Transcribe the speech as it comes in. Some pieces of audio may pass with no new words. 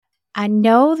I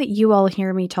know that you all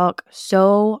hear me talk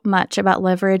so much about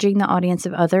leveraging the audience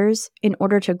of others in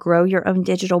order to grow your own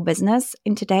digital business.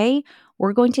 And today,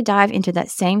 we're going to dive into that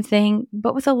same thing,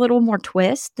 but with a little more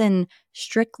twist than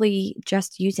strictly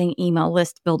just using email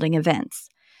list building events.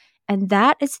 And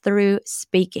that is through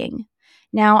speaking.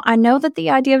 Now, I know that the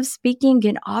idea of speaking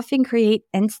can often create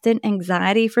instant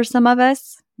anxiety for some of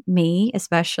us, me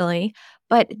especially,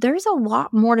 but there's a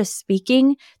lot more to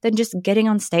speaking than just getting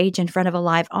on stage in front of a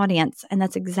live audience. And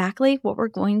that's exactly what we're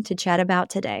going to chat about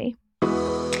today.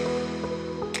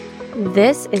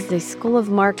 This is the School of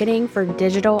Marketing for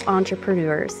Digital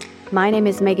Entrepreneurs. My name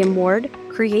is Megan Ward,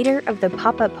 creator of the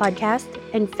Pop-Up Podcast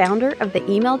and founder of the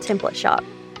Email Template Shop.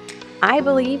 I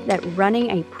believe that running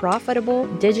a profitable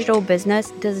digital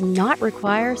business does not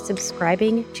require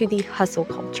subscribing to the hustle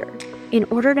culture in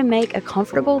order to make a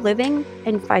comfortable living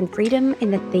and find freedom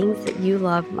in the things that you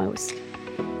love most.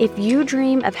 If you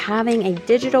dream of having a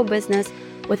digital business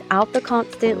without the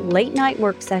constant late night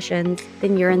work sessions,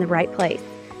 then you're in the right place.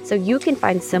 So you can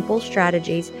find simple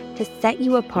strategies to set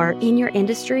you apart in your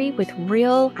industry with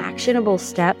real actionable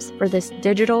steps for this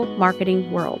digital marketing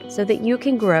world so that you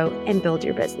can grow and build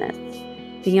your business.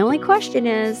 The only question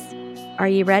is, are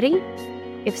you ready?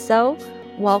 If so,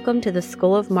 welcome to the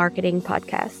School of Marketing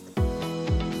podcast.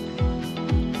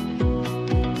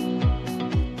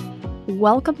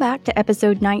 Welcome back to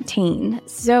episode 19.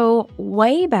 So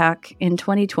way back in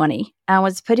 2020, I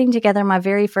was putting together my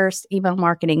very first email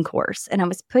marketing course, and I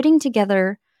was putting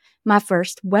together my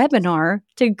first webinar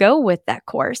to go with that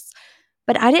course,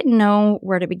 but I didn't know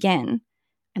where to begin.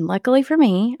 And luckily for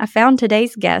me, I found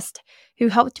today's guest who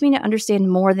helped me to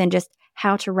understand more than just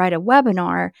how to write a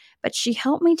webinar, but she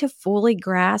helped me to fully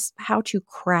grasp how to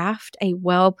craft a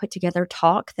well put together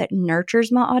talk that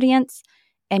nurtures my audience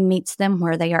and meets them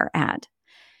where they are at.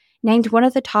 Named one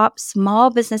of the top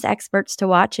small business experts to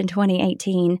watch in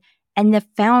 2018 and the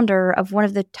founder of one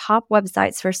of the top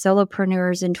websites for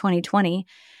solopreneurs in 2020,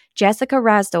 Jessica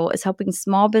Rasdall is helping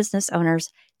small business owners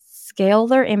scale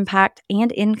their impact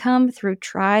and income through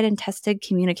tried and tested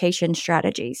communication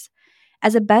strategies.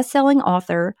 As a best-selling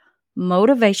author,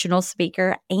 motivational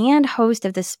speaker, and host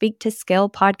of the Speak to Scale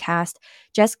podcast,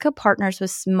 Jessica partners with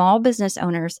small business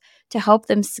owners to help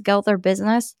them scale their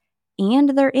business and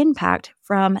their impact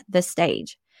from the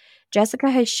stage. Jessica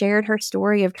has shared her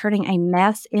story of turning a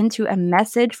mess into a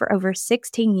message for over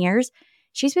 16 years.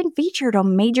 She's been featured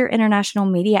on major international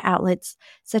media outlets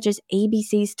such as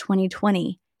ABC's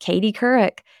 2020, Katie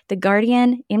Couric, The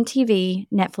Guardian, MTV,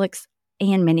 Netflix,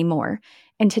 and many more.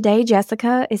 And today,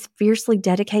 Jessica is fiercely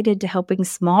dedicated to helping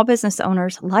small business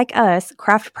owners like us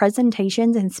craft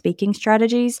presentations and speaking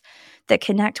strategies that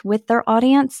connect with their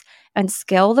audience and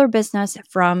scale their business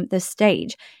from the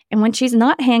stage. And when she's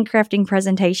not handcrafting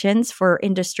presentations for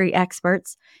industry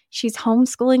experts, she's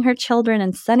homeschooling her children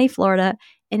in sunny Florida,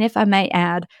 and if I may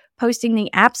add, posting the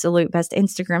absolute best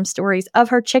Instagram stories of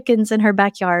her chickens in her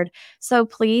backyard. So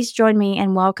please join me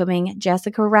in welcoming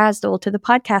Jessica Rasdall to the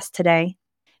podcast today.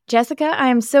 Jessica, I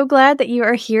am so glad that you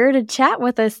are here to chat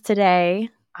with us today.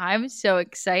 I'm so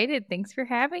excited. Thanks for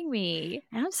having me.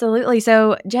 Absolutely.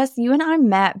 So, Jess, you and I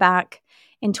met back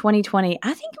in 2020.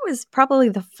 I think it was probably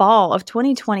the fall of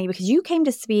 2020 because you came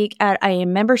to speak at a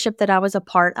membership that I was a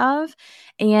part of.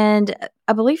 And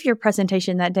I believe your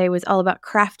presentation that day was all about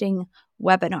crafting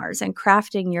webinars and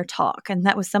crafting your talk. And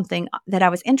that was something that I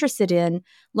was interested in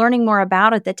learning more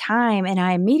about at the time. And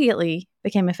I immediately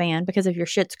became a fan because of your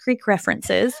Schitt's Creek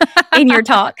references in your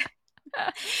talk.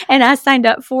 And I signed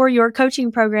up for your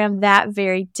coaching program that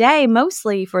very day,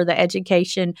 mostly for the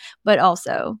education, but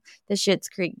also the Schitt's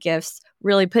Creek gifts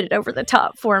really put it over the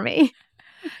top for me.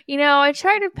 You know, I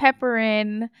try to pepper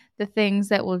in the things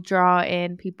that will draw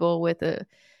in people with a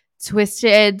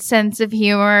twisted sense of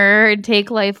humor and take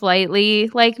life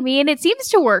lightly like me, and it seems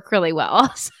to work really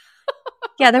well.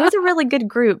 Yeah, there was a really good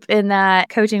group in that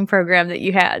coaching program that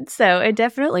you had, so it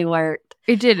definitely worked.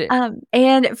 It did.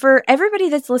 And for everybody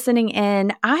that's listening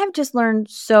in, I have just learned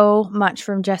so much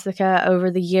from Jessica over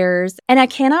the years, and I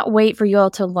cannot wait for you all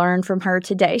to learn from her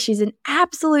today. She's an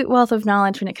absolute wealth of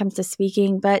knowledge when it comes to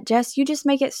speaking, but Jess, you just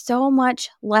make it so much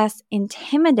less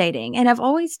intimidating. And I've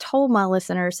always told my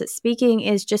listeners that speaking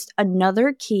is just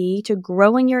another key to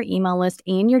growing your email list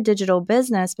and your digital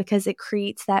business because it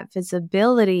creates that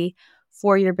visibility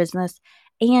for your business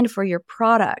and for your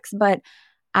products. But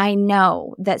I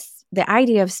know that the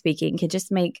idea of speaking can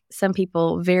just make some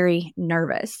people very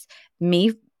nervous,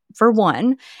 me for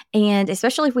one, and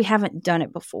especially if we haven't done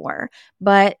it before.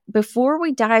 But before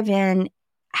we dive in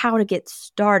how to get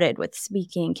started with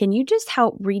speaking, can you just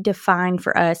help redefine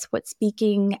for us what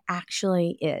speaking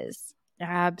actually is?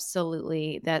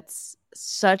 Absolutely. That's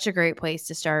such a great place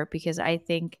to start, because I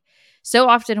think so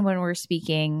often when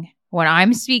when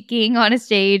I'm speaking on a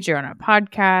stage or on a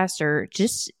podcast or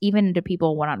just even to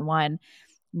people one-on-one,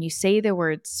 when you say the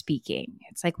word speaking,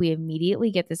 it's like we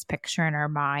immediately get this picture in our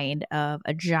mind of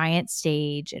a giant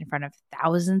stage in front of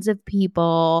thousands of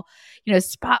people,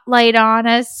 spotlight on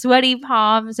us, sweaty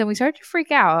palms, and we start to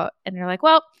freak out. And you're like,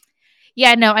 well,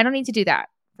 yeah, no, I don't need to do that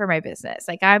for my business.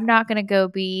 Like, I'm not going to go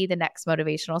be the next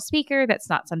motivational speaker. That's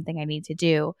not something I need to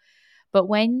do. But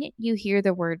when you hear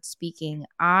the word speaking,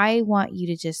 I want you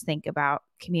to just think about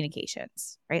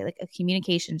communications, right? Like a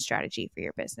communication strategy for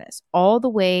your business. All the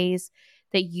ways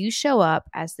that you show up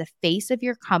as the face of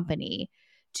your company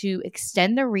to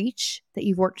extend the reach that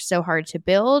you've worked so hard to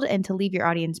build and to leave your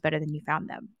audience better than you found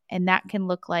them. And that can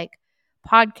look like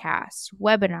podcasts,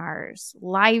 webinars,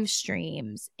 live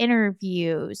streams,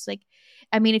 interviews.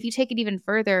 If you take it even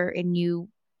further and you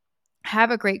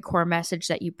have a great core message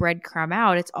that you breadcrumb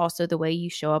out, it's also the way you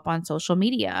show up on social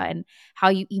media and how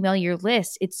you email your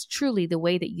list. It's truly the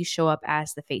way that you show up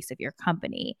as the face of your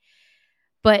company.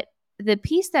 But the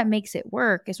piece that makes it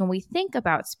work is when we think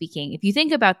about speaking, if you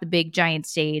think about the big giant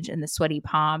stage and the sweaty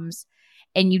palms,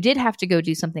 and you did have to go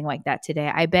do something like that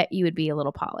today, I bet you would be a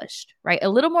little polished, right? A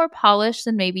little more polished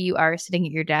than maybe you are sitting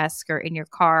at your desk or in your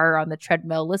car or on the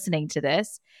treadmill listening to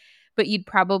this. But you'd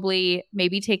probably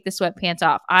maybe take the sweatpants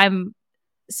off. I'm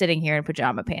sitting here in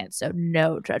pajama pants, so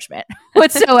no judgment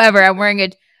whatsoever. I'm wearing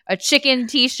a chicken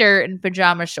t-shirt and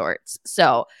pajama shorts.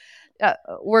 So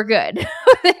we're good.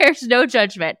 There's no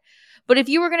judgment. But if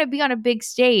you were going to be on a big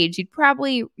stage, you'd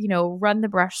probably, run the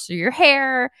brush through your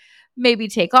hair, maybe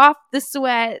take off the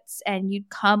sweats, and you'd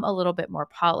come a little bit more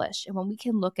polished. And when we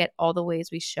can look at all the ways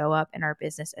we show up in our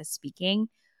business as speaking,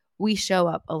 we show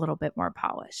up a little bit more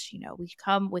polished. We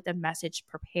come with a message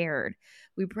prepared.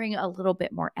 We bring a little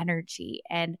bit more energy.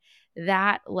 And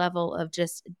that level of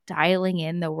just dialing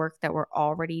in the work that we're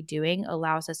already doing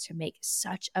allows us to make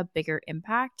such a bigger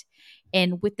impact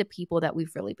and with the people that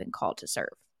we've really been called to serve.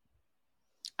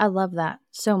 I love that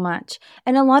so much.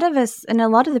 And a lot of us and a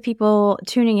lot of the people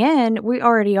tuning in, we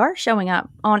already are showing up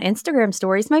on Instagram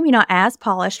stories, maybe not as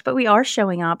polished, but we are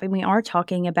showing up and we are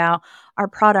talking about our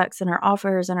products and our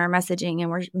offers and our messaging,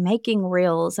 and we're making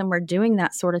reels and we're doing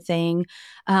that sort of thing.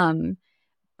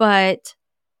 But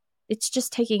it's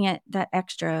just taking it that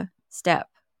extra step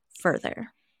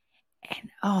further.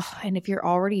 And if you're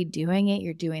already doing it,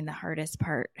 you're doing the hardest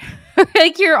part.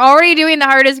 You're already doing the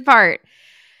hardest part.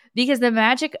 Because the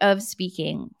magic of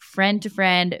speaking friend to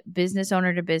friend, business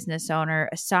owner to business owner,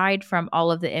 aside from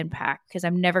all of the impact, because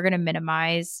I'm never going to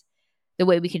minimize the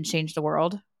way we can change the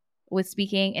world with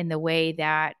speaking and the way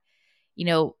that,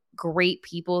 great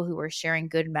people who are sharing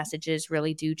good messages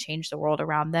really do change the world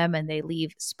around them, and they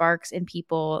leave sparks in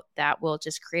people that will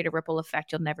just create a ripple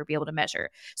effect you'll never be able to measure.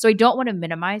 So I don't want to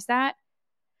minimize that.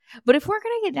 But if we're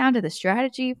going to get down to the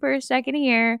strategy for a second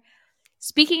here,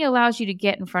 speaking allows you to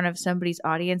get in front of somebody's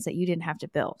audience that you didn't have to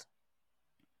build.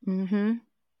 Mm-hmm.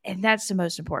 And that's the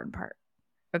most important part.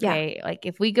 Okay. Yeah.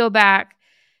 If we go back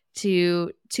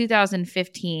to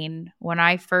 2015, when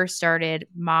I first started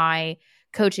my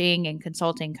coaching and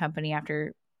consulting company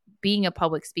after being a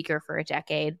public speaker for a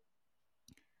decade,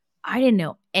 I didn't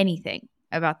know anything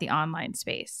about the online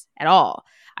space at all.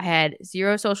 I had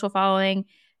zero social following,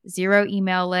 zero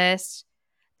email list,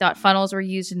 thought funnels were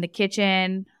used in the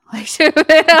kitchen. I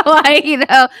didn't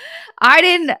know.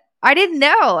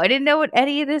 I didn't know what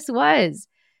any of this was.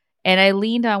 And I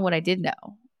leaned on what I did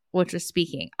know, which was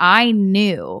speaking. I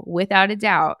knew without a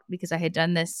doubt, because I had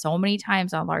done this so many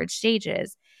times on large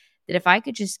stages, that if I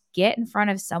could just get in front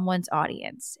of someone's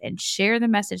audience and share the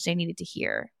message they needed to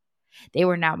hear, they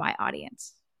were now my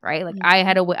audience, right?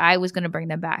 Mm-hmm. I was going to bring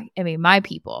them back. My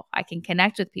people. I can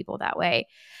connect with people that way.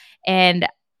 And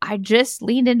I just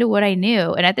leaned into what I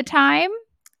knew. And at the time,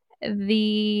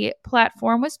 the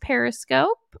platform was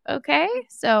Periscope. Okay.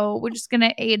 So we're just going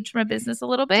to age my business a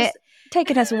little bit.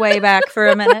 Taking us way back for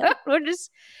a minute. We're just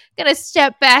going to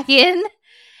step back in.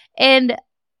 And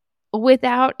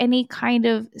without any kind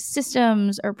of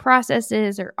systems or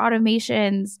processes or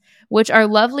automations, which are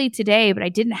lovely today, but I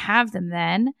didn't have them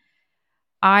then,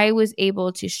 I was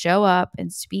able to show up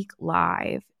and speak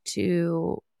live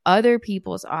to other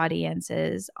people's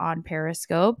audiences on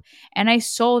Periscope. And I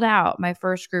sold out my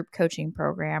first group coaching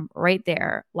program right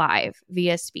there live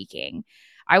via speaking.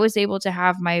 I was able to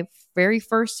have my very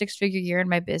first 6-figure year in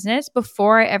my business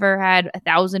before I ever had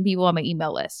 1,000 people on my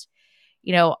email list.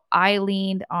 I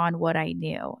leaned on what I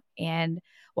knew. And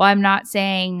while I'm not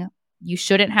saying you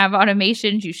shouldn't have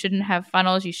automations, you shouldn't have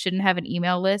funnels, you shouldn't have an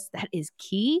email list, that is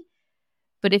key.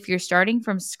 But if you're starting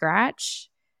from scratch,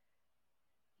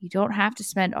 you don't have to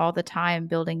spend all the time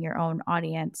building your own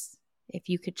audience if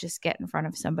you could just get in front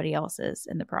of somebody else's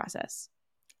in the process.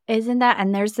 Isn't that?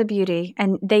 And there's the beauty.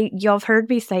 And y'all have heard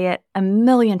me say it a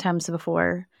million times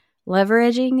before,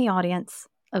 leveraging the audience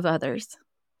of others.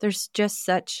 There's just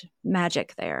such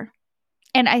magic there.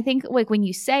 And I think like when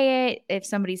you say it, if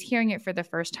somebody's hearing it for the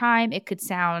first time, it could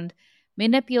sound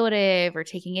manipulative or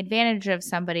taking advantage of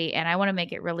somebody. And I want to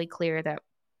make it really clear that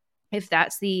if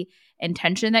that's the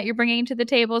intention that you're bringing to the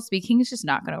table, speaking is just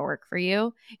not going to work for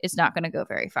you. It's not going to go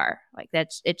very far. Like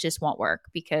it just won't work,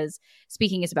 because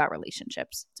speaking is about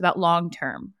relationships. It's about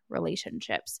long-term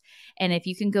relationships. And if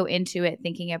you can go into it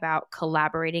thinking about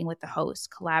collaborating with the host,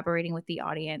 collaborating with the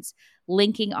audience,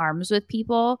 linking arms with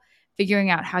people, figuring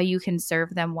out how you can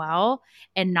serve them well,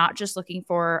 and not just looking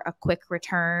for a quick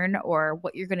return or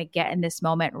what you're going to get in this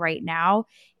moment right now,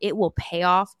 it will pay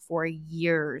off for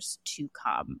years to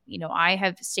come. You know, I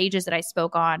have stages that I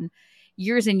spoke on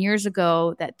years and years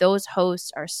ago that those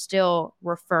hosts are still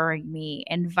referring me,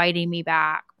 inviting me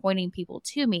back, pointing people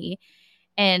to me.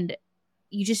 And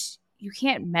you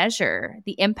can't measure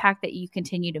the impact that you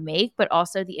continue to make, but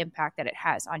also the impact that it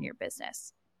has on your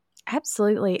business.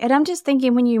 Absolutely. And I'm just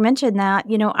thinking, when you mentioned that,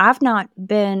 I've not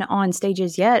been on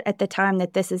stages yet at the time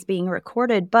that this is being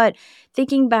recorded, but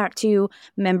thinking back to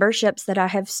memberships that I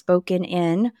have spoken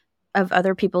in of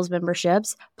other people's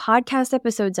memberships, podcast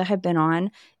episodes I have been on,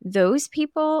 those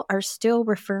people are still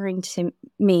referring to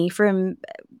me from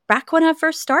back when I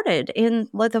first started in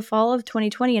the fall of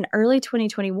 2020 and early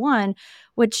 2021,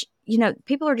 which,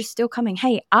 people are just still coming.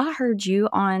 Hey, I heard you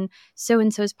on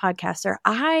so-and-so's podcast, or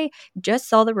I just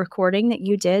saw the recording that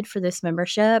you did for this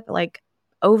membership like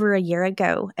over a year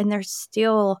ago, and they're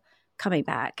still coming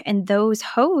back. And those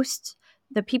hosts,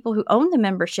 the people who own the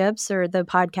memberships or the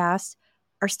podcasts,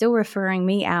 are still referring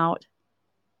me out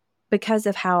because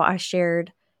of how I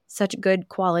shared such good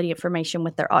quality information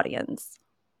with their audience.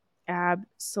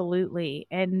 Absolutely.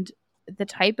 And the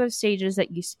type of stages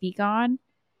that you speak on,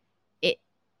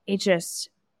 it's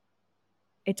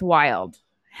wild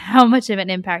how much of an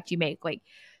impact you make. Like,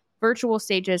 virtual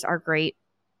stages are great,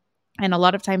 and a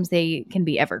lot of times they can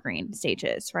be evergreen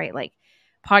stages, right? Like,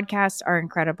 podcasts are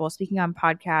incredible. Speaking on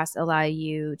podcasts allow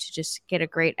you to just get a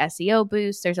great SEO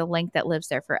boost. There's a link that lives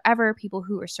there forever. People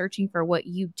who are searching for what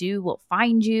you do will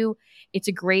find you. It's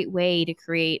a great way to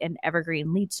create an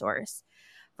evergreen lead source.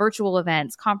 Virtual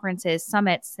events, conferences,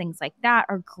 summits, things like that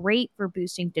are great for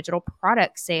boosting digital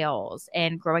product sales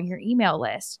and growing your email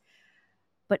list.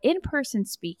 But in-person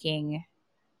speaking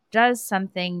does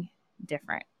something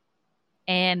different.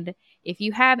 And if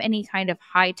you have any kind of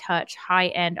high-touch,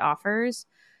 high-end offers,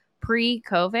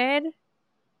 pre-COVID,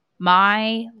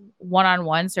 my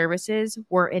one-on-one services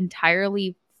were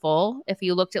entirely full. If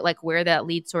you looked at like where that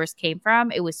lead source came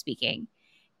from, it was speaking.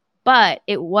 But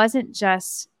it wasn't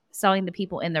just selling the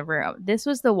people in the room. This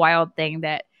was the wild thing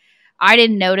that I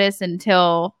didn't notice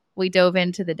until we dove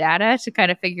into the data to kind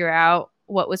of figure out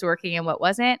what was working and what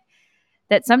wasn't.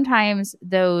 That sometimes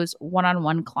those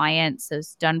one-on-one clients,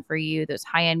 those done for you, those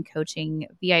high-end coaching,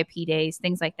 VIP days,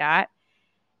 things like that,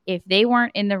 if they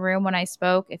weren't in the room when I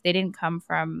spoke, if they didn't come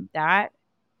from that,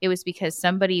 it was because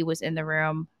somebody was in the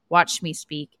room, watched me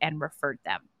speak, and referred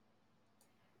them.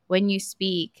 When you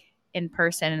speak in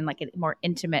person in like a more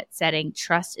intimate setting,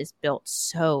 trust is built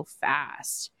so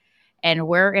fast. And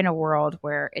we're in a world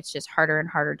where it's just harder and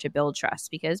harder to build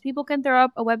trust, because people can throw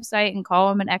up a website and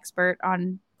call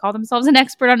themselves an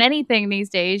expert on anything these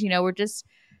days. It's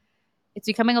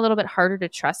becoming a little bit harder to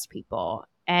trust people.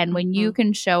 And when you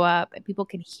can show up and people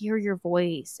can hear your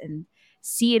voice and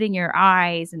see it in your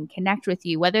eyes and connect with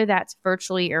you, whether that's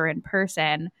virtually or in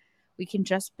person, we can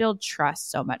just build trust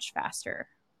so much faster.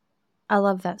 I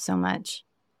love that so much.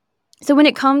 So when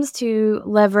it comes to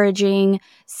leveraging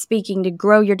speaking to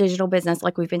grow your digital business,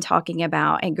 like we've been talking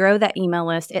about, and grow that email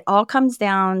list, it all comes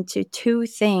down to two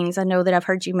things I know that I've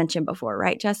heard you mention before,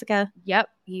 right, Jessica? Yep.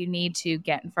 You need to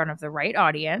get in front of the right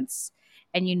audience,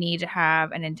 and you need to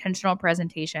have an intentional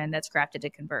presentation that's crafted to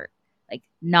convert, like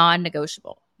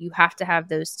non-negotiable. You have to have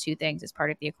those two things as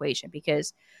part of the equation,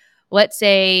 because let's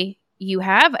say you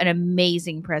have an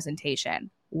amazing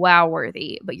presentation, wow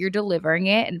worthy, but you're delivering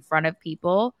it in front of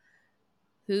people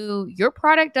who your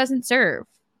product doesn't serve.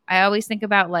 I always think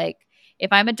about, like,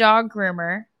 if I'm a dog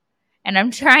groomer and I'm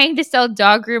trying to sell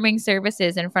dog grooming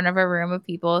services in front of a room of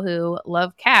people who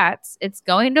love cats, it's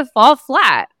going to fall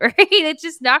flat, right? It's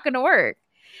just not going to work.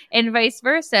 And vice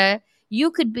versa.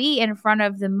 You could be in front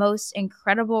of the most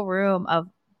incredible room of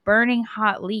burning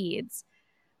hot leads,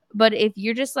 But if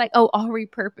you're just like, oh, I'll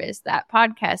repurpose that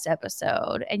podcast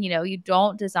episode, and you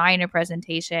don't design a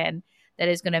presentation that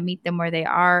is going to meet them where they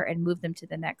are and move them to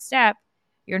the next step,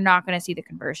 you're not going to see the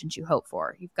conversions you hope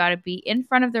for. You've got to be in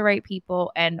front of the right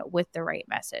people and with the right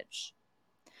message.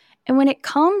 And when it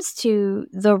comes to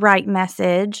the right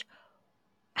message,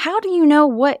 how do you know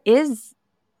what is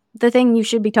the thing you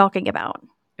should be talking about?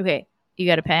 Okay, you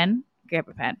got a pen? Grab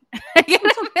a pen.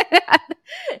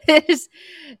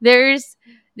 there's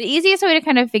the easiest way to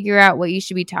kind of figure out what you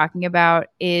should be talking about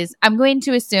is I'm going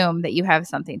to assume that you have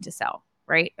something to sell,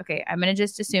 right? Okay, I'm going to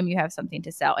just assume you have something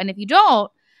to sell. And if you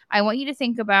don't, I want you to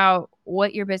think about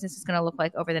what your business is going to look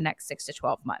like over the next 6 to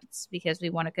 12 months, because we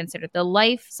want to consider the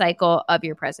life cycle of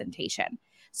your presentation.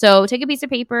 So take a piece of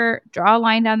paper, draw a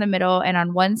line down the middle, and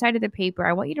on one side of the paper,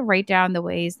 I want you to write down the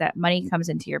ways that money comes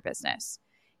into your business.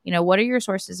 What are your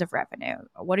sources of revenue?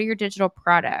 What are your digital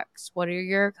products? What are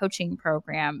your coaching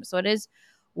programs?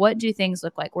 What do things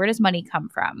look like? Where does money come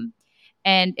from?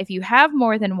 And if you have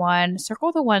more than one,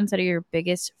 circle the ones that are your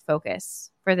biggest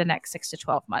focus for the next 6 to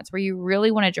 12 months, where you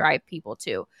really want to drive people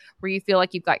to, where you feel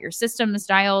like you've got your systems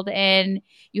dialed in,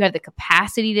 you have the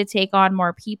capacity to take on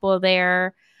more people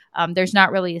there. There's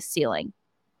not really a ceiling.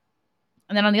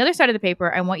 And then on the other side of the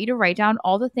paper, I want you to write down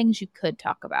all the things you could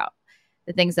talk about,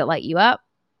 the things that light you up,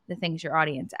 the things your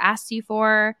audience asks you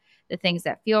for, the things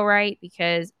that feel right,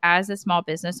 because as a small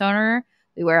business owner,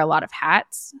 we wear a lot of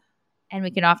hats, and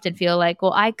we can often feel like,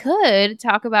 well, I could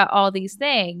talk about all these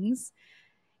things,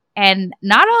 and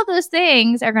not all those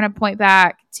things are going to point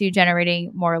back to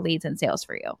generating more leads and sales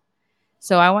for you.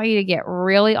 So I want you to get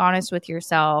really honest with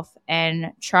yourself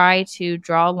and try to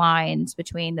draw lines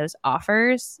between those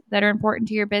offers that are important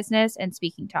to your business and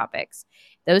speaking topics.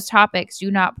 Those topics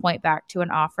do not point back to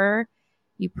an offer.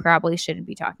 You probably shouldn't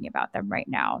be talking about them right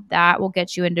now. That will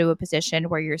get you into a position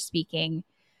where you're speaking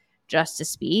just to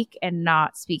speak and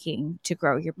not speaking to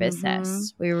grow your business.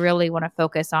 Mm-hmm. We really want to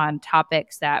focus on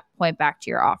topics that point back to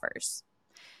your offers.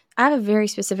 I have a very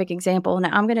specific example. Now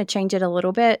I'm going to change it a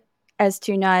little bit as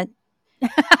to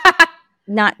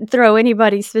not throw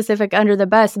anybody specific under the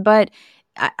bus, but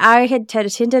I had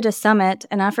attended a summit,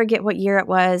 and I forget what year it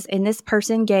was, and this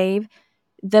person gave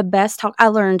the best talk. I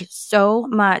learned so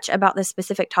much about this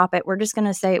specific topic. We're just going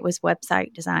to say it was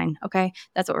website design. Okay.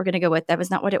 That's what we're going to go with. That was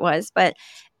not what it was. But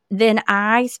then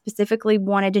I specifically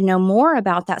wanted to know more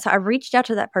about that. So I reached out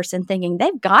to that person thinking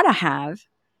they've got to have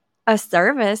a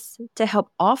service to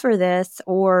help offer this,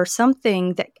 or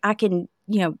something that I can,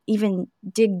 even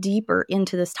dig deeper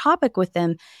into this topic with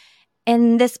them.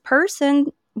 And this person,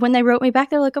 when they wrote me back,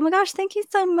 they're like, oh my gosh, thank you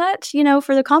so much,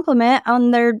 for the compliment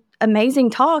on their amazing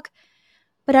talk.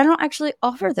 But I don't actually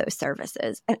offer those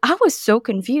services. And I was so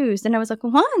confused. And I was like,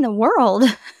 what in the world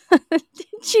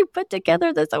did you put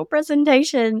together this whole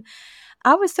presentation?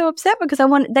 I was so upset because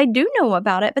they do know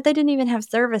about it, but they didn't even have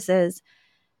services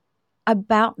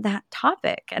about that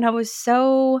topic. And I was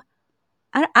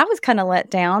I was kind of let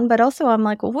down, but also I'm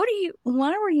like, well,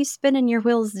 why were you spinning your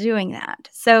wheels doing that?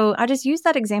 So I just use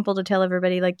that example to tell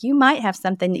everybody, like, you might have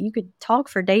something that you could talk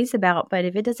for days about, but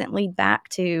if it doesn't lead back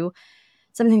to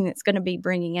something that's going to be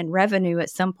bringing in revenue at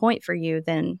some point for you,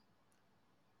 then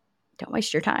don't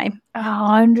waste your time.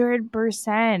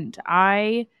 100%.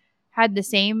 I had the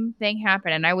same thing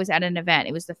happen, and I was at an event.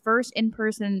 It was the first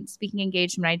in-person speaking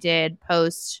engagement I did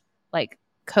post like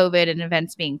COVID and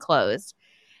events being closed.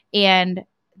 And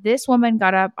this woman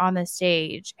got up on the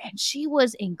stage, and she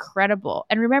was incredible.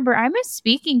 And remember, I'm a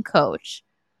speaking coach.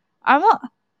 I'm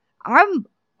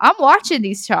watching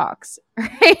these talks,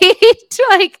 right?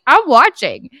 Like, I'm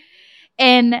watching.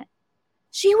 And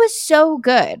she was so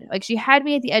good. Like, she had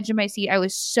me at the edge of my seat. I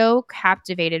was so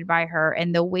captivated by her.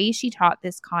 And the way she taught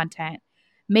this content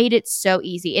made it so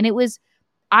easy. And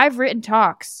I've written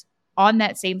talks on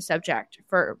that same subject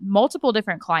for multiple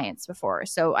different clients before.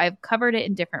 So I've covered it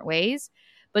in different ways.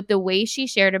 But the way she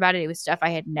shared about it, it was stuff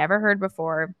I had never heard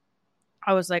before.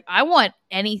 I was like, I want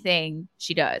anything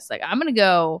she does. Like, I'm going to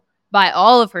go buy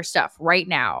all of her stuff right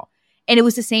now. And it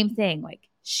was the same thing. Like,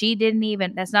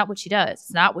 that's not what she does.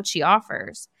 It's not what she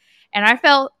offers. And I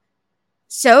felt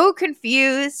so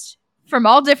confused from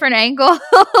all different angles.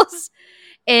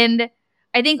 And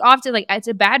I think often, like, it's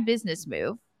a bad business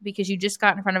move because you just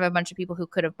got in front of a bunch of people who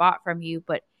could have bought from you,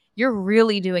 but you're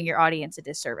really doing your audience a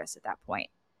disservice at that point,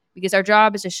 because our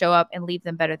job is to show up and leave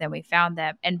them better than we found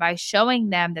them. And by showing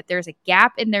them that there's a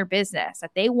gap in their business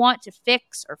that they want to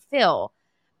fix or fill,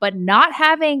 but not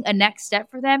having a next step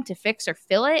for them to fix or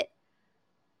fill it,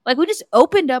 like, we just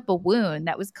opened up a wound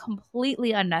that was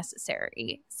completely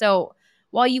unnecessary. So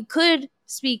while you could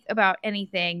speak about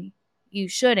anything, you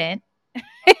shouldn't.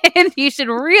 And you should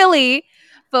really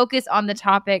focus on the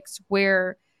topics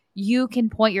where you can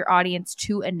point your audience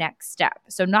to a next step.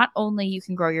 So not only you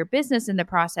can grow your business in the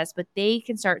process, but they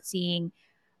can start seeing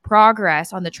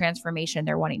progress on the transformation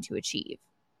they're wanting to achieve.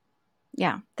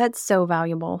 Yeah, that's so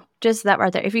valuable. Just that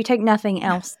right there. If you take nothing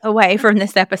else away from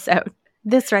this episode,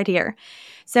 this right here.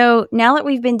 So now that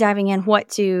we've been diving in what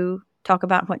to talk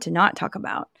about, what to not talk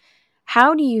about,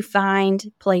 how do you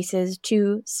find places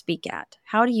to speak at?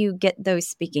 How do you get those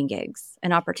speaking gigs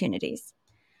and opportunities?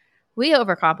 We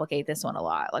overcomplicate this one a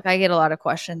lot. Like I get a lot of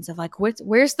questions of like,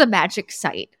 where's the magic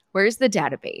site? Where's the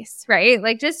database? Right?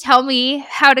 Like just tell me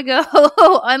how to go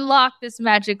unlock this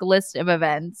magic list of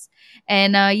events.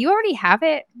 And you already have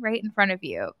it right in front of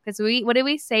you. Because what did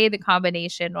we say the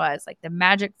combination was? Like the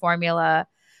magic formula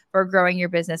for growing your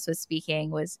business with speaking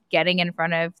was getting in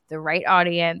front of the right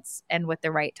audience and with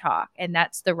the right talk. And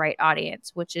that's the right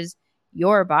audience, which is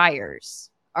your buyers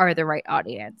are the right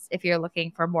audience if you're looking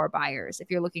for more buyers,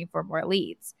 if you're looking for more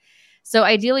leads. So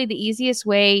ideally, the easiest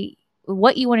way,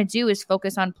 what you want to do is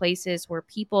focus on places where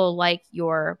people like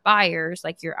your buyers,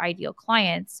 like your ideal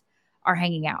clients, are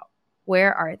hanging out.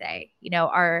 Where are they?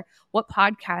 What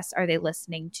podcasts are they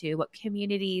listening to? What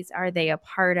communities are they a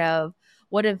part of?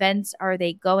 What events are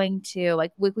they going to?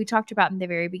 Like we talked about in the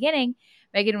very beginning,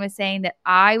 Megan was saying that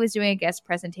I was doing a guest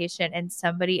presentation in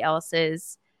somebody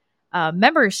else's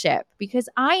membership because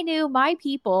I knew my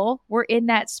people were in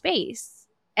that space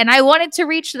and I wanted to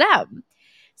reach them.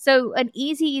 So an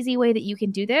easy way that you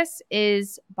can do this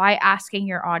is by asking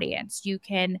your audience. You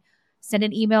can send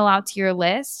an email out to your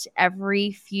list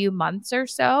every few months or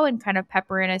so and kind of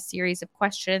pepper in a series of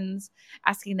questions,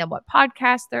 asking them what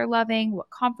podcasts they're loving, what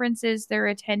conferences they're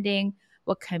attending,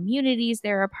 what communities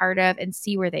they're a part of, and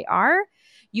see where they are.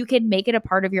 You can make it a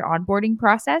part of your onboarding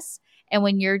process. And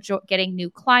when you're getting new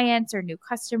clients or new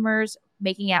customers,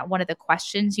 making out one of the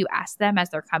questions you ask them as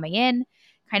they're coming in,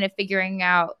 kind of figuring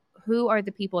out who are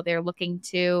the people they're looking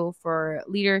to for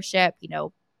leadership,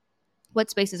 what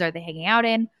spaces are they hanging out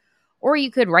in? Or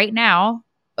you could right now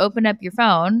open up your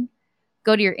phone,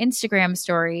 go to your Instagram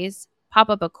stories, pop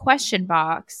up a question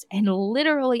box, and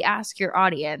literally ask your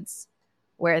audience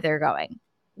where they're going.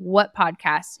 What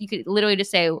podcasts? You could literally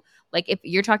just say, like, if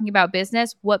you're talking about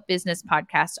business, what business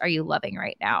podcasts are you loving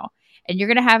right now? And you're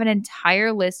going to have an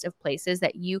entire list of places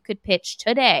that you could pitch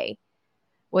today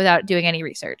without doing any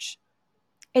research.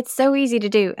 It's so easy to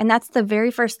do. And that's the very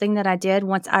first thing that I did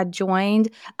once I joined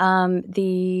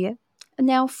the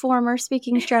now former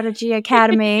Speaking Strategy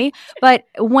Academy. But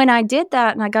when I did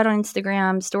that and I got on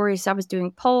Instagram stories, I was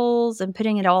doing polls and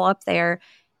putting it all up there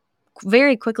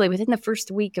very quickly within the first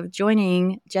week of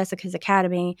joining Jessica's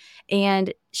Academy.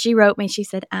 And she wrote me, she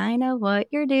said, I know what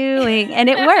you're doing. And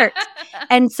it worked.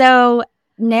 And so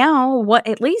now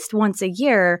at least once a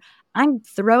year, I'm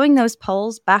throwing those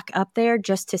polls back up there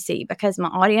just to see, because my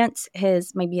audience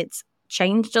maybe it's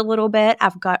changed a little bit.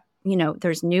 I've got,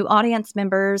 there's new audience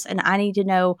members and I need to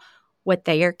know what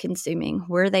they are consuming,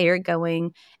 where they are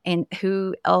going, and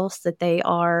who else that they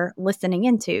are listening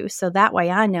into. So that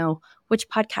way I know which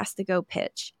podcast to go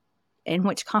pitch and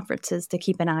which conferences to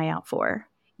keep an eye out for.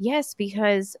 Yes,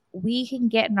 because we can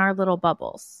get in our little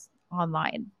bubbles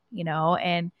online,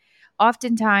 and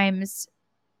oftentimes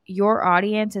your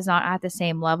audience is not at the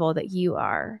same level that you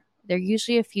are. They're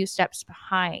usually a few steps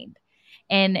behind.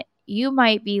 And you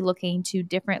might be looking to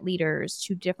different leaders,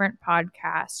 to different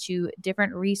podcasts, to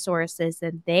different resources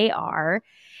than they are.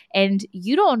 And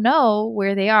you don't know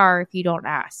where they are if you don't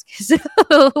ask. So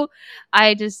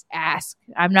I just ask.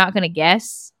 I'm not going to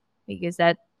guess because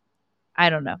I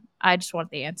don't know. I just want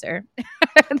the answer.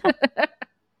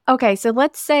 Okay, so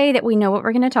let's say that we know what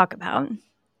we're going to talk about.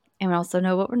 And we also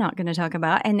know what we're not going to talk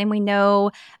about. And then we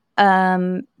know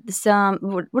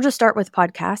we'll just start with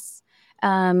podcasts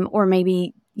or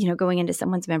maybe, going into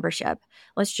someone's membership.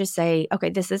 Let's just say,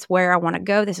 okay, this is where I want to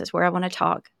go. This is where I want to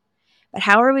talk. But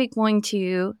how are we going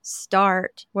to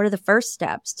start? What are the first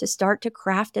steps to start to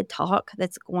craft a talk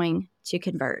that's going to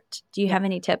convert? Do you have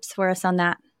any tips for us on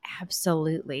that?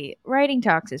 Absolutely. Writing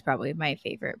talks is probably my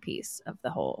favorite piece of the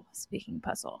whole speaking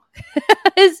puzzle.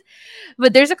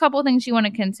 But there's a couple of things you want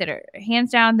to consider.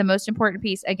 Hands down, the most important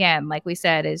piece, again, like we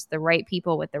said, is the right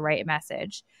people with the right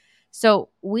message. So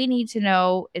we need to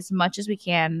know as much as we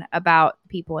can about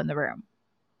people in the room.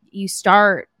 You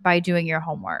start by doing your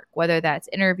homework, whether that's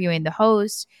interviewing the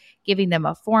host, giving them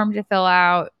a form to fill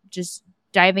out, just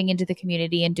diving into the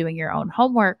community and doing your own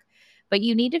homework. But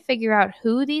you need to figure out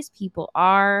who these people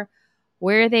are,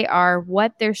 where they are,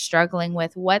 what they're struggling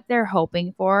with, what they're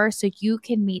hoping for, so you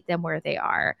can meet them where they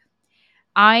are.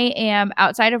 I am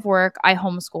outside of work. I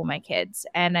homeschool my kids,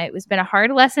 and it's been a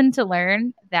hard lesson to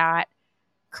learn that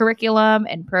curriculum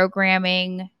and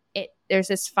programming, there's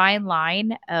this fine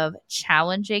line of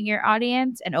challenging your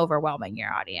audience and overwhelming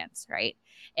your audience, right?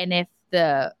 And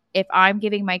if I'm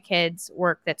giving my kids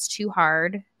work that's too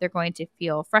hard, they're going to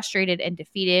feel frustrated and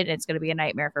defeated, and it's going to be a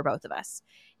nightmare for both of us.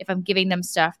 If I'm giving them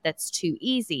stuff that's too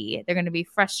easy, they're going to be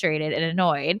frustrated and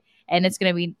annoyed, and it's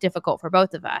going to be difficult for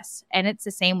both of us. And it's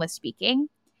the same with speaking,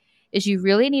 is you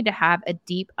really need to have a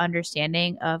deep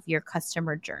understanding of your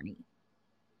customer journey.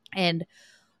 And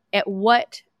at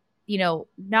what,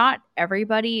 not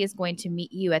everybody is going to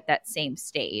meet you at that same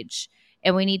stage.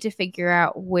 And we need to figure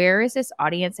out, where is this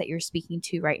audience that you're speaking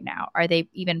to right now? Are they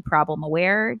even problem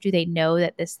aware? Do they know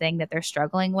that this thing that they're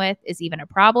struggling with is even a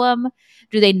problem?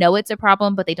 Do they know it's a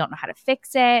problem, but they don't know how to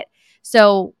fix it?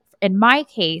 So in my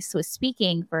case with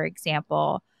speaking, for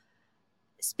example,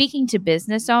 speaking to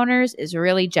business owners is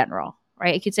really general,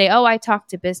 right? You could say, oh, I talk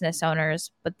to business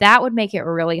owners, but that would make it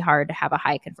really hard to have a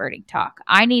high converting talk.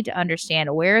 I need to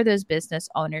understand, where are those business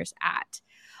owners at?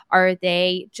 Are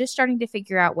they just starting to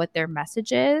figure out what their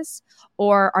message is?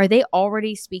 Or are they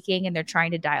already speaking and they're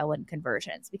trying to dial in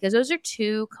conversions? Because those are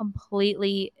two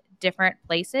completely different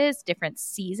places, different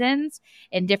seasons,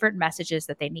 and different messages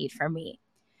that they need from me.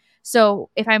 So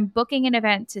if I'm booking an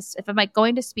event, if I'm like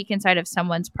going to speak inside of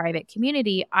someone's private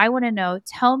community, I want to know,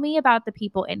 tell me about the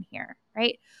people in here,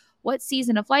 right? What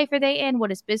season of life are they in?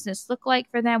 What does business look like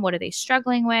for them? What are they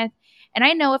struggling with? And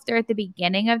I know if they're at the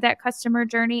beginning of that customer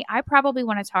journey, I probably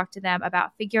want to talk to them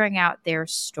about figuring out their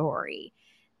story,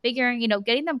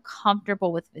 getting them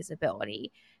comfortable with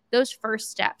visibility, those first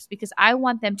steps, because I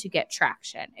want them to get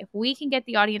traction. If we can get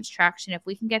the audience traction, if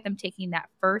we can get them taking that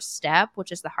first step,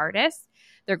 which is the hardest,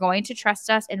 they're going to trust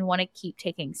us and want to keep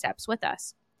taking steps with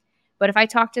us. But if I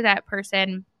talk to that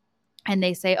person and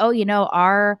they say, oh,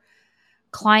 our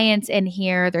clients in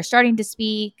here, they're starting to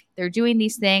speak, they're doing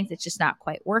these things, it's just not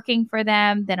quite working for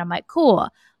them, then I'm like, cool,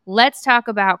 let's talk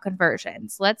about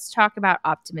conversions. Let's talk about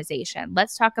optimization.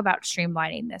 Let's talk about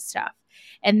streamlining this stuff.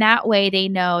 And that way they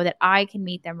know that I can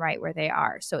meet them right where they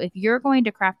are. So if you're going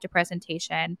to craft a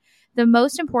presentation, the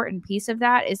most important piece of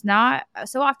that is not,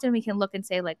 so often we can look and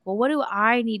say like, well, what do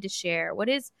I need to share? What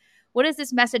is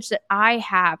this message that I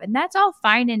have? And that's all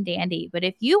fine and dandy. But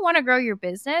if you want to grow your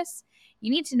business, you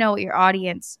need to know what your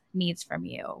audience needs from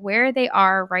you, where they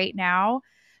are right now,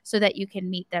 so that you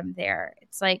can meet them there.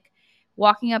 It's like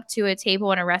walking up to a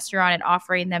table in a restaurant and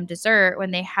offering them dessert when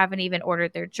they haven't even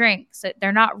ordered their drinks.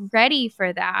 They're not ready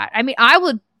for that. I mean, I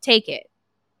would take it.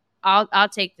 I'll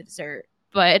take the dessert,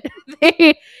 but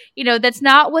that's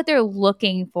not what they're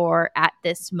looking for at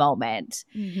this moment.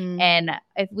 Mm-hmm. And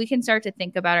if we can start to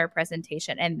think about our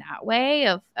presentation in that way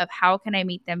of how can I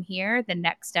meet them here, the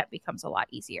next step becomes a lot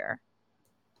easier.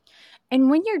 And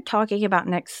when you're talking about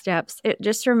next steps, it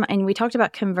just and we talked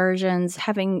about conversions,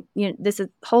 having, this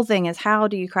whole thing is, how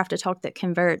do you craft a talk that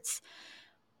converts?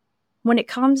 When it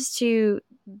comes to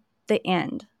the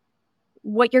end,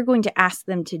 what you're going to ask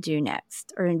them to do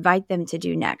next or invite them to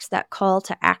do next, that call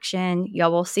to action,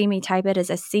 y'all will see me type it as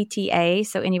a CTA.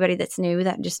 So anybody that's new,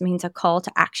 that just means a call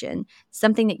to action,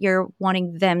 something that you're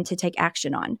wanting them to take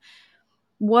action on.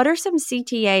 What are some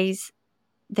CTAs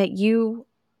that you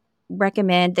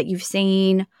recommend, that you've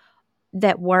seen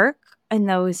that work, and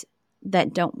those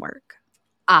that don't work?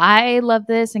 I love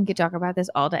this and could talk about this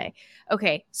all day.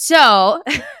 Okay, so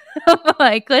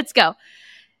let's go.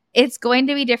 It's going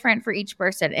to be different for each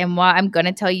person. And while I'm going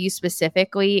to tell you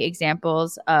specifically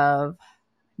examples of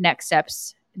next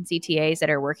steps and CTAs that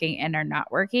are working and are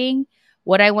not working,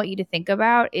 what I want you to think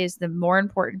about is the more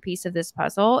important piece of this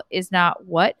puzzle is not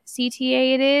what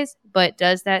CTA it is, but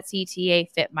does that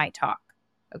CTA fit my talk?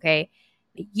 Okay.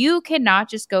 You cannot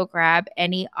just go grab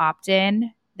any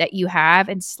opt-in that you have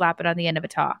and slap it on the end of a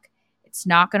talk. It's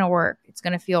not going to work. It's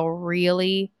going to feel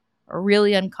really,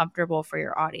 really uncomfortable for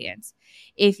your audience.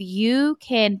 If you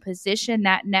can position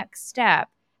that next step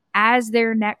as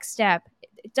their next step,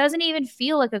 it doesn't even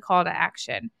feel like a call to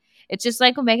action. It's just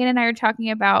like when Megan and I are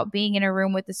talking about being in a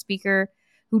room with a speaker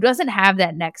who doesn't have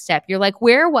that next step. You're like,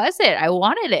 where was it? I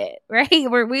wanted it, right?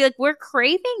 We're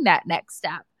craving that next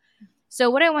step. So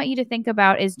what I want you to think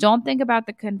about is, don't think about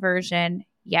the conversion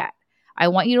yet. I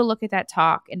want you to look at that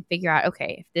talk and figure out,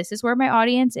 okay, if this is where my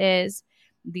audience is,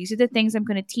 these are the things I'm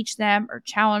going to teach them or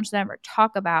challenge them or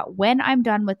talk about. When I'm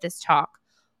done with this talk,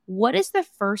 what is the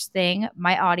first thing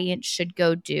my audience should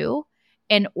go do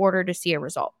in order to see a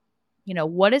result?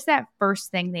 What is that first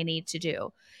thing they need to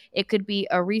do? It could be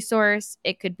a resource.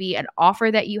 It could be an offer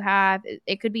that you have.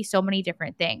 It could be so many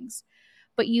different things.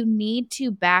 But you need to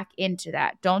back into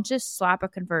that. Don't just slap a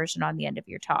conversion on the end of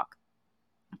your talk.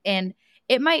 And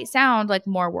it might sound like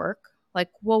more work, Like,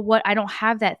 well, what? I don't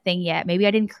have that thing yet. Maybe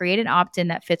I didn't create an opt-in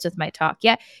that fits with my talk.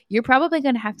 Yeah, you're probably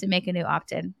going to have to make a new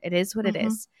opt-in. It is what it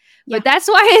is. Yeah. But that's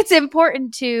why it's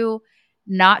important to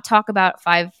not talk about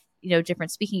 5,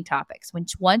 different speaking topics.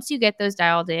 Once you get those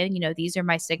dialed in, these are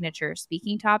my signature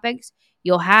speaking topics,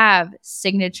 you'll have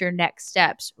signature next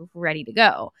steps ready to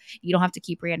go. You don't have to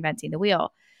keep reinventing the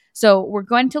wheel. So we're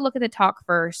going to look at the talk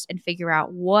first and figure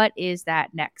out what is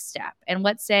that next step. And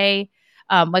let's say,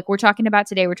 like we're talking about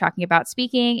today, we're talking about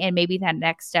speaking, and maybe that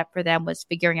next step for them was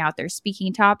figuring out their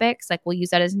speaking topics. Like we'll use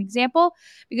that as an example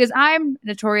because I'm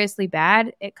notoriously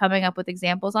bad at coming up with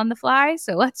examples on the fly.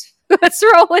 So let's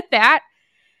roll with that.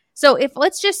 So if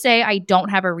let's just say I don't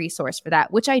have a resource for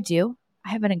that, which I do. I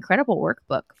have an incredible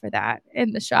workbook for that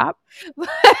in the shop. But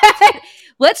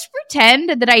let's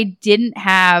pretend that I didn't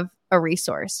have a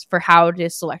resource for how to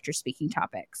select your speaking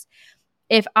topics.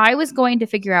 If I was going to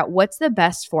figure out what's the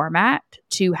best format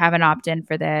to have an opt-in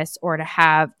for this or to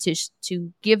have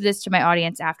to give this to my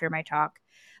audience after my talk,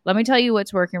 let me tell you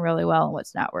what's working really well and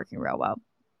what's not working real well.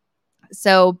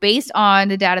 So based on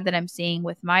the data that I'm seeing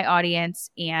with my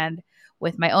audience and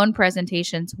with my own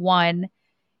presentations, one,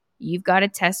 you've got to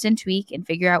test and tweak and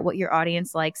figure out what your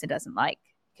audience likes and doesn't like,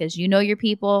 because you know your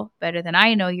people better than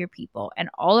I know your people. And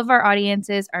all of our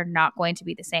audiences are not going to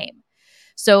be the same.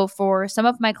 So for some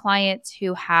of my clients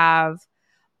who have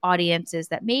audiences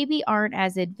that maybe aren't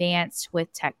as advanced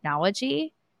with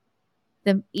technology,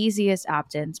 the easiest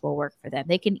opt-ins will work for them.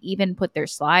 They can even put their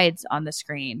slides on the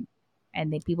screen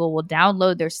and then people will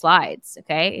download their slides.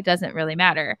 Okay. It doesn't really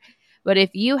matter. But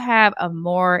if you have a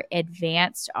more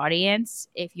advanced audience,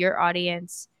 if your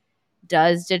audience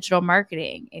does digital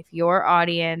marketing, if your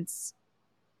audience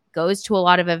goes to a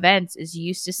lot of events, is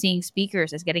used to seeing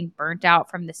speakers, is getting burnt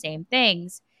out from the same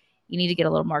things, you need to get a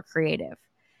little more creative.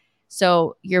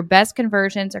 So your best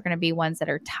conversions are going to be ones that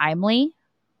are timely,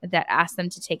 that ask them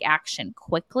to take action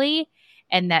quickly,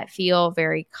 and that feel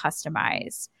very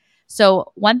customized.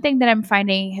 So one thing that I'm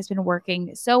finding has been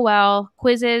working so well,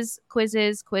 quizzes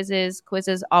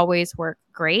always work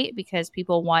great because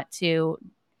people want to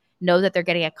know that they're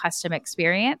getting a custom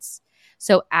experience.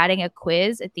 So adding a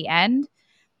quiz at the end.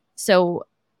 So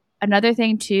another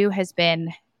thing too has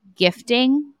been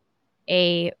gifting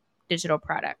a digital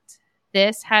product.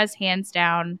 This has hands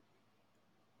down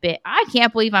been, I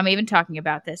can't believe I'm even talking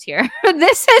about this here.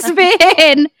 This has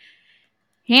been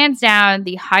hands down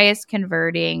the highest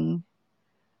converting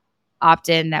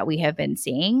opt-in that we have been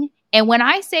seeing. And when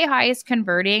I say highest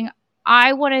converting,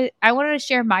 I wanted to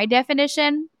share my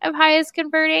definition of highest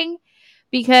converting,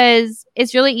 because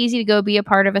it's really easy to go be a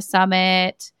part of a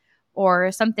summit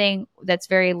or something that's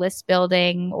very list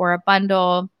building or a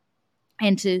bundle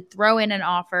and to throw in an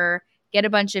offer, get a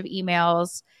bunch of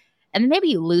emails, and then maybe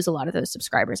you lose a lot of those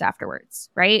subscribers afterwards,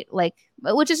 right? Like,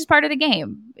 which is just part of the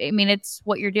game. I mean, it's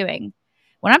what you're doing.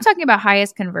 When I'm talking about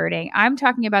highest converting, I'm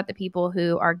talking about the people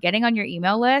who are getting on your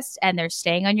email list and they're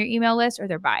staying on your email list or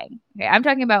they're buying. Okay, I'm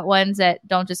talking about ones that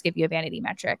don't just give you a vanity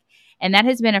metric. And that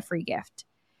has been a free gift.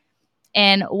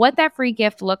 And what that free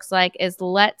gift looks like is,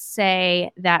 let's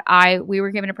say that we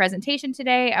were given a presentation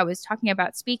today. I was talking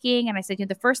about speaking and I said,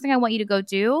 the first thing I want you to go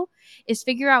do is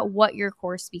figure out what your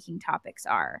core speaking topics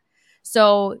are.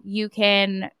 So you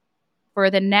can,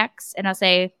 for the next, and I'll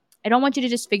say, I don't want you to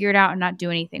just figure it out and not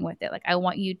do anything with it. Like, I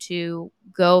want you to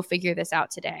go figure this out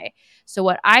today. So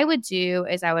what I would do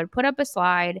is I would put up a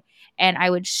slide and I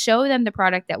would show them the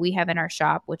product that we have in our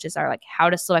shop, which is our like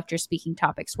how to select your speaking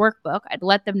topics workbook. I'd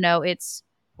let them know it's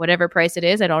whatever price it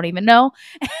is. I don't even know.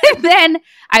 And then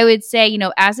I would say,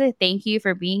 as a thank you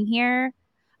for being here,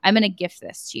 I'm going to gift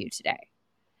this to you today.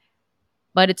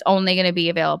 But it's only going to be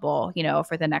available,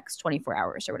 for the next 24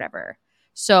 hours or whatever.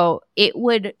 So it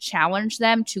would challenge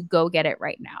them to go get it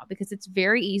right now, because it's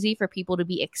very easy for people to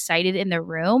be excited in the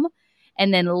room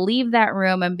and then leave that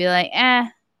room and be like,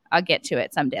 I'll get to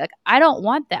it someday. Like, I don't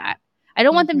want that. I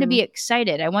don't want them to be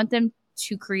excited. I want them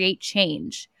to create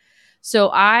change. So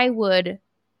I would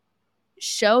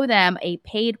show them a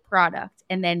paid product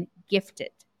and then gift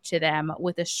it to them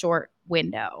with a short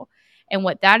window. And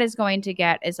what that is going to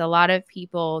get is a lot of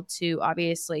people to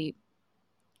obviously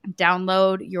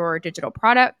download your digital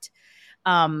product.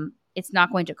 It's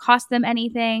not going to cost them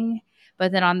anything.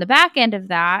 But then on the back end of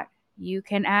that, you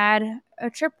can add a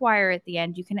tripwire at the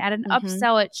end. You can add an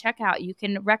upsell at checkout. You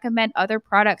can recommend other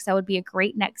products that would be a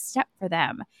great next step for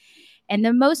them. And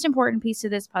the most important piece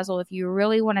of this puzzle, if you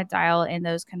really want to dial in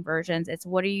those conversions, it's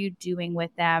what are you doing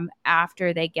with them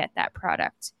after they get that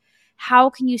product? How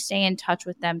can you stay in touch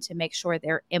with them to make sure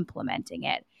they're implementing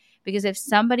it? Because if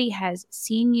somebody has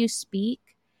seen you speak,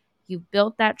 you've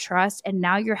built that trust, and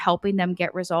now you're helping them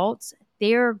get results,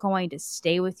 they're going to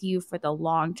stay with you for the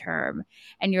long term,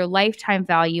 and your lifetime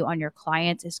value on your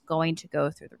clients is going to go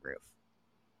through the roof.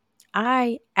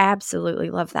 I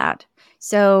absolutely love that.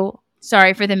 So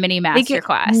sorry for the mini master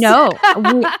class. No,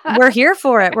 we're here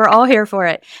for it. We're all here for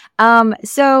it.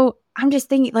 So I'm just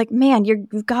thinking like, man,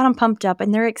 you've got them pumped up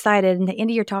and they're excited. And the end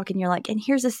of your talk and you're like, and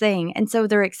here's this thing. And so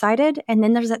they're excited. And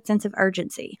then there's that sense of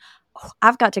urgency. Oh,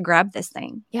 I've got to grab this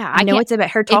thing. Yeah. I know it's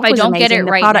about her talk. If I don't get it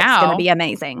right now, the product's going to be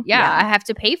amazing. Yeah, I have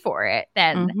to pay for it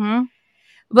then. Mm-hmm.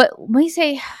 But let me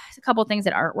say a couple things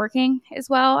that aren't working as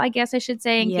well, I guess I should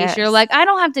say, in case you're like, I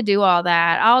don't have to do all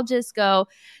that. I'll just go.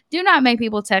 Do not make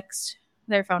people text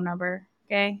their phone number.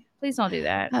 Okay. Please don't do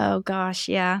that. Oh gosh.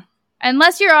 Yeah.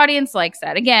 Unless your audience likes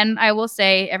that. Again, I will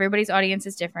say everybody's audience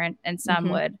is different and some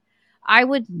would. I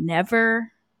would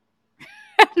never.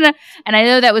 And I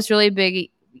know that was really big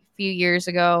a few years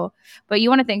ago, but you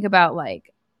want to think about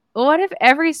like, what if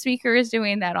every speaker is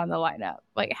doing that on the lineup?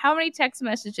 Like, how many text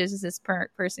messages is this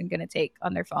person going to take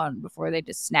on their phone before they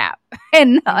just snap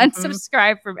and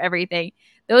unsubscribe from everything?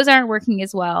 Those aren't working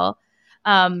as well.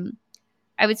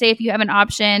 I would say if you have an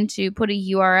option to put a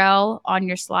URL on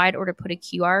your slide or to put a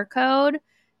QR code,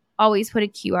 always put a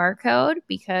QR code,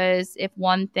 because if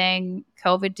one thing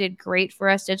COVID did great for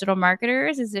us digital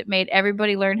marketers is it made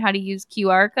everybody learn how to use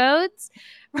QR codes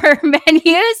for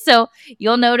menus. So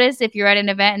you'll notice if you're at an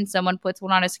event and someone puts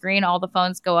one on a screen, all the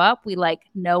phones go up. We like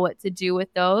know what to do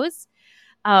with those.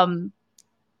 Boring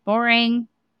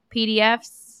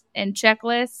PDFs and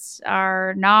checklists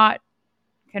are not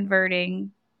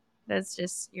converting. That's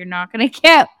just, you're not going to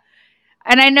get.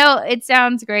 And I know it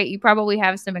sounds great. You probably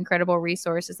have some incredible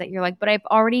resources that you're like, but I've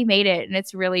already made it and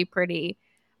it's really pretty.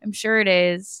 I'm sure it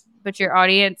is. But your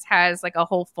audience has like a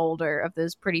whole folder of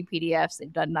those pretty PDFs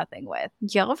they've done nothing with.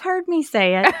 Y'all have heard me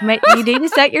say it. You need to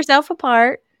set yourself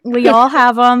apart. We all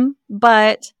have them,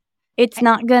 but it's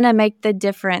not going to make the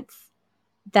difference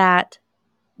that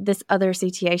this other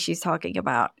CTA she's talking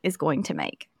about is going to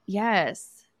make. Yes.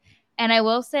 And I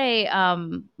will say,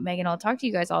 Megan, I'll talk to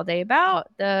you guys all day about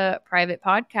the private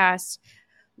podcast.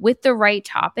 With the right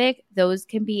topic, those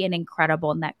can be an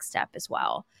incredible next step as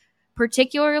well.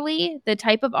 Particularly the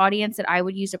type of audience that I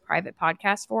would use a private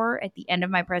podcast for at the end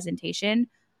of my presentation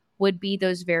would be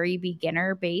those very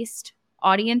beginner-based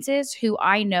audiences who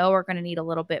I know are going to need a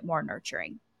little bit more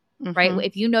nurturing, right?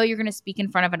 If you know you're going to speak in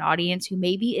front of an audience who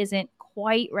maybe isn't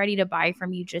quite ready to buy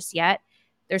from you just yet,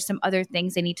 there's some other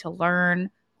things they need to learn,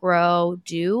 grow,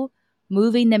 do.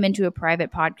 Moving them into a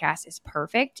private podcast is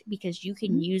perfect because you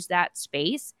can use that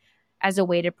space as a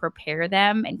way to prepare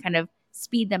them and kind of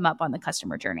speed them up on the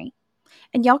customer journey.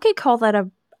 And y'all could call that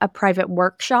a private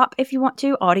workshop if you want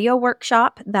to, audio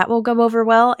workshop. That will go over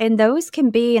well. And those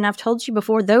can be, and I've told you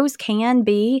before, those can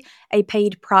be a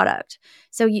paid product.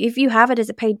 So if you have it as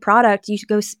a paid product, you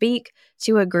go speak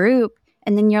to a group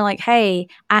and then you're like, hey,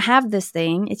 I have this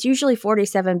thing. It's usually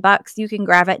 $47. You can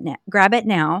grab it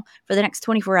now for the next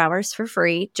 24 hours for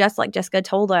free, just like Jessica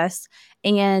told us.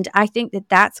 And I think that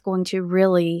that's going to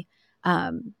really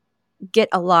get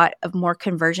a lot of more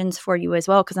conversions for you as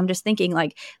well. Because I'm just thinking,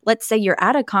 like, let's say you're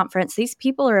at a conference. These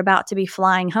people are about to be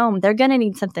flying home. They're going to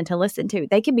need something to listen to.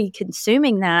 They could be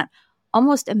consuming that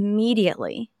almost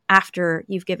immediately after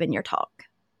you've given your talk.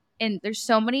 And there's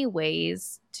so many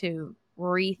ways to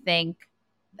rethink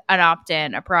an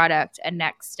opt-in, a product, a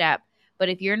next step. But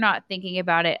if you're not thinking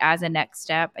about it as a next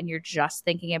step and you're just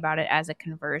thinking about it as a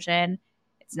conversion,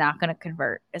 it's not going to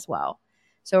convert as well.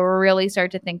 So really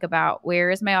start to think about,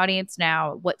 where is my audience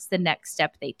now? What's the next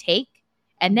step they take?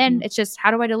 And then it's just,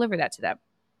 how do I deliver that to them?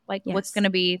 Like, what's going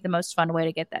to be the most fun way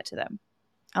to get that to them?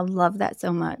 I love that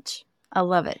so much. I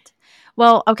love it.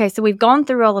 Well, okay, so we've gone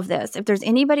through all of this. If there's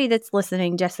anybody that's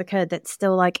listening, Jessica, that's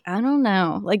still like, I don't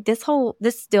know, like this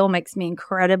still makes me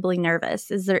incredibly nervous.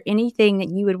 Is there anything that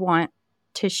you would want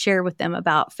to share with them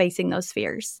about facing those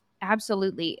fears?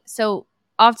 Absolutely. So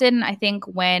often I think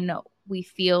when we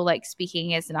feel like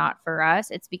speaking is not for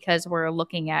us, it's because we're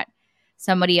looking at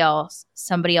somebody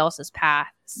else's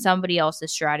path, somebody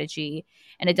else's strategy,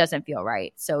 and it doesn't feel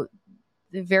right. So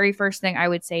the very first thing I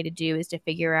would say to do is to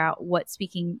figure out what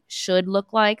speaking should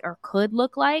look like or could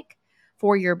look like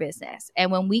for your business.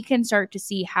 And when we can start to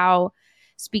see how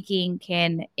speaking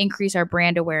can increase our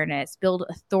brand awareness, build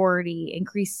authority,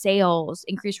 increase sales,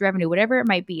 increase revenue, whatever it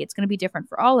might be, it's going to be different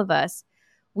for all of us.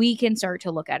 We can start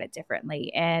to look at it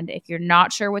differently. And if you're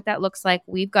not sure what that looks like,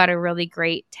 we've got a really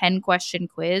great 10-question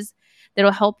quiz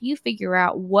that'll help you figure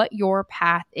out what your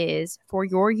path is for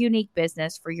your unique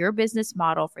business, for your business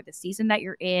model, for the season that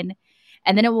you're in,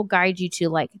 And then it will guide you to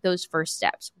like those first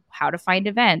steps, how to find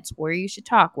events, where you should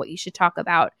talk, what you should talk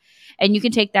about. And you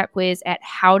can take that quiz at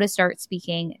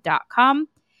howtostartspeaking.com.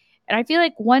 And I feel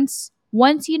like once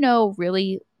you know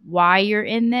really why you're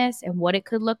in this and what it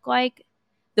could look like,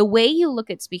 the way you look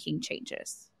at speaking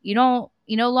changes. You no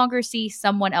longer see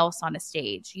someone else on a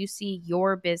stage. You see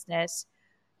your business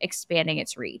expanding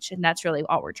its reach. And that's really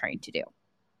all we're trying to do.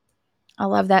 I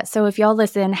love that. So if y'all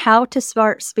listen,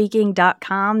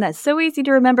 howtostartspeaking.com, that's so easy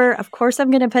to remember. Of course,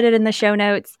 I'm going to put it in the show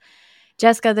notes.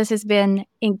 Jessica, this has been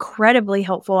incredibly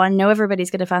helpful. I know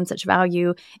everybody's going to find such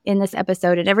value in this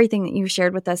episode and everything that you've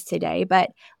shared with us today,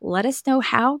 but let us know,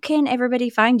 how can everybody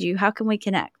find you? How can we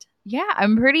connect? Yeah,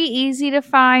 I'm pretty easy to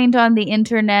find on the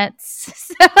internet.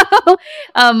 So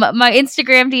my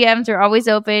Instagram DMs are always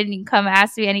open. You can come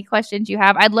ask me any questions you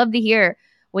have. I'd love to hear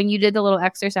when you did the little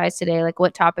exercise today, like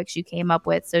what topics you came up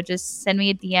with. So just send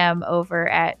me a DM over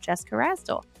at Jessica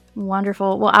Rasdall.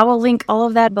 Wonderful. Well, I will link all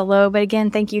of that below. But again,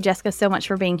 thank you, Jessica, so much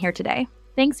for being here today.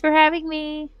 Thanks for having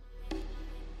me.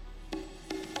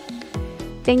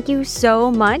 Thank you so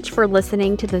much for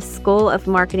listening to the School of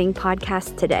Marketing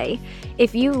podcast today.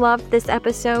 If you loved this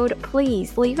episode,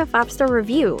 please leave a 5-star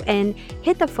review and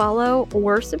hit the follow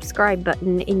or subscribe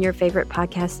button in your favorite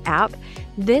podcast app.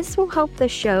 This will help the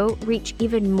show reach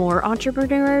even more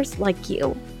entrepreneurs like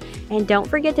you. And don't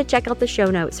forget to check out the show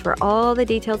notes for all the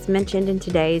details mentioned in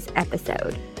today's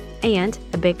episode. And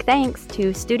a big thanks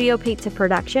to Studio Pizza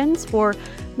Productions for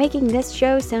making this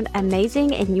show sound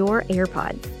amazing in your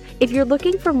AirPods. If you're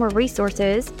looking for more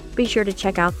resources, be sure to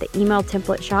check out the email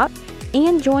template shop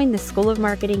and join the School of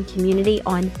Marketing community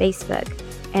on Facebook.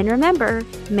 And remember,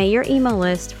 may your email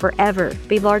list forever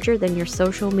be larger than your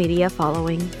social media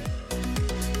following.